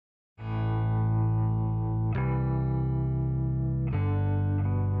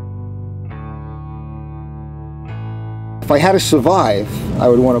If I had to survive, I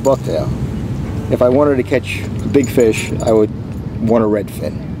would want a bucktail. If I wanted to catch big fish, I would want a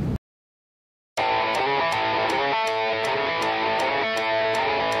redfin.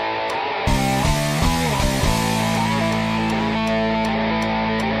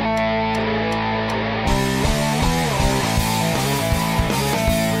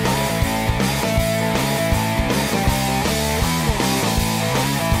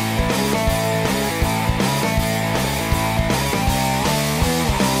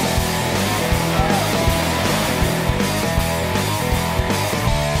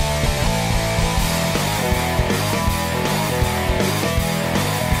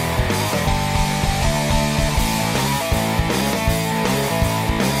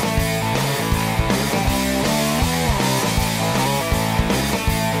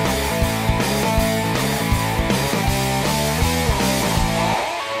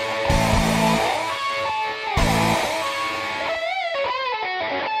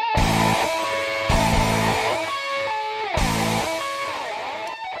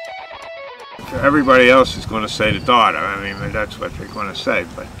 Everybody else is going to say the daughter. I mean, that's what they're going to say.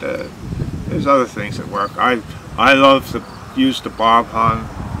 But there's other things that work. I love to use the bob on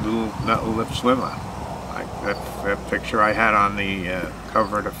little metal lip swimmer. Like that picture I had on the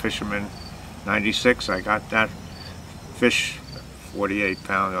cover of the Fisherman '96. I got that fish, 48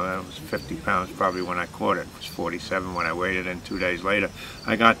 pounds. Oh, that was 50 pounds probably when I caught it. It was 47 when I weighed it in 2 days later.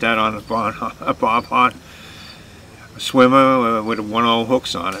 I got that on a bob on. A swimmer with 1/0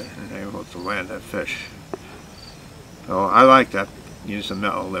 hooks on it, and able to land that fish. So I like that, use the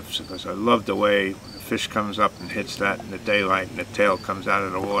metal lips, because I love the way the fish comes up and hits that in the daylight and the tail comes out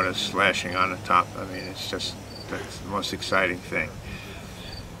of the water slashing on the top. I mean, it's just, that's the most exciting thing.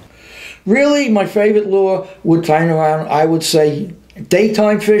 Really, my favorite lure would turn around, I would say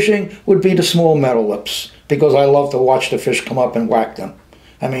daytime fishing would be the small metal lips, because I love to watch the fish come up and whack them.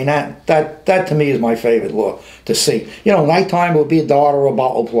 I mean, that to me is my favorite lure to see. You know, nighttime would be a dart or a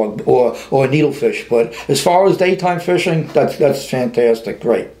bottle plug or a needlefish, but as far as daytime fishing, that's fantastic,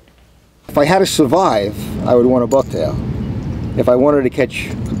 great. If I had to survive, I would want a bucktail. If I wanted to catch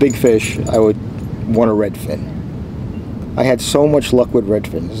big fish, I would want a redfin. I had so much luck with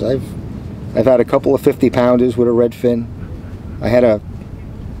redfins. I've had a couple of 50-pounders with a redfin. I had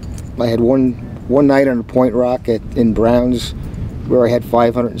one night on a point rock in Browns, where I had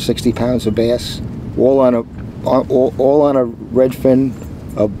 560 pounds of bass, all on a redfin,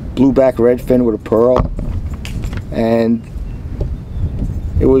 a blueback redfin with a pearl, and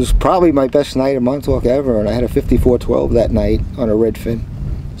it was probably my best night in Montauk ever. And I had a 54-12 that night on a redfin,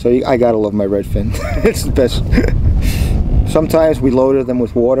 so I gotta love my redfin. It's the best. Sometimes we loaded them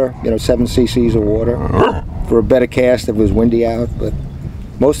with water, you know, 7 cc's of water for a better cast if it was windy out. But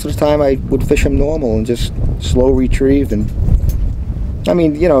most of the time I would fish them normal and just slow retrieve. And I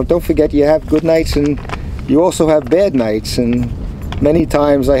mean, you know, don't forget, you have good nights and you also have bad nights, and many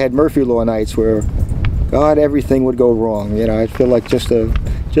times I had Murphy Law nights where, God, everything would go wrong. You know, I'd feel like just a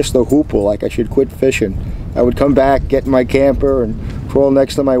hoople, like I should quit fishing. I would come back, get in my camper, and crawl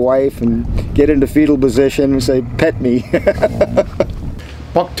next to my wife and get into fetal position and say, "Pet me."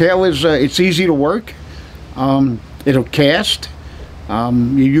 Bucktail is it's easy to work. It'll cast.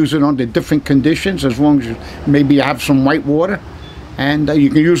 You use it under different conditions, as long as maybe you have some white water. And you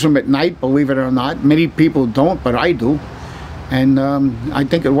can use them at night, believe it or not. Many people don't, but I do. And I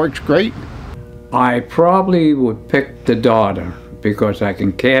think it works great. I probably would pick the darter because I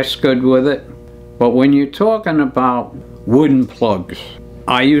can cast good with it. But when you're talking about wooden plugs,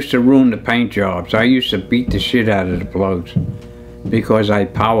 I used to ruin the paint jobs. I used to beat the shit out of the plugs because I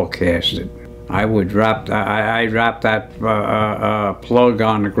power casted. I would wrap that plug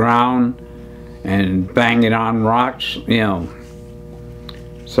on the ground and bang it on rocks, you know.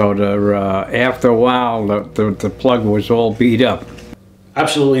 So after a while, the plug was all beat up.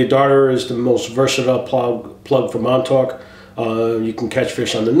 Absolutely, a darter is the most versatile plug for Montauk. You can catch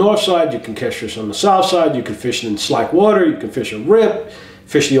fish on the north side, you can catch fish on the south side, you can fish in slack water, you can fish a rip,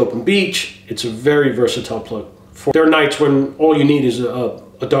 fish the open beach. It's a very versatile plug. There are nights when all you need is a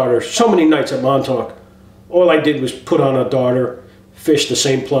darter. So many nights at Montauk, all I did was put on a darter, fish the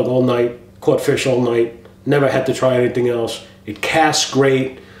same plug all night, caught fish all night, never had to try anything else. It casts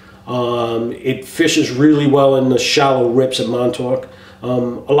great. It fishes really well in the shallow rips at Montauk. A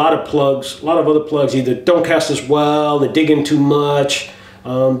lot of other plugs either don't cast as well, they dig in too much.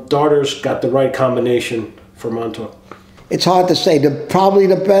 Darter's got the right combination for Montauk. It's hard to say. Probably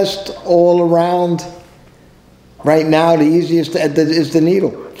the best all around right now, the easiest is the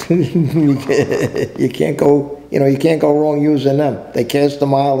needle. You can't go wrong using them. They cast a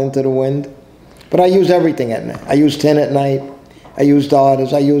mile into the wind. But I use everything at night. I use tin at night. I use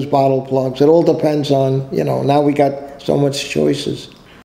darters. I use bottle plugs. It all depends on, you know, now we got so much choices.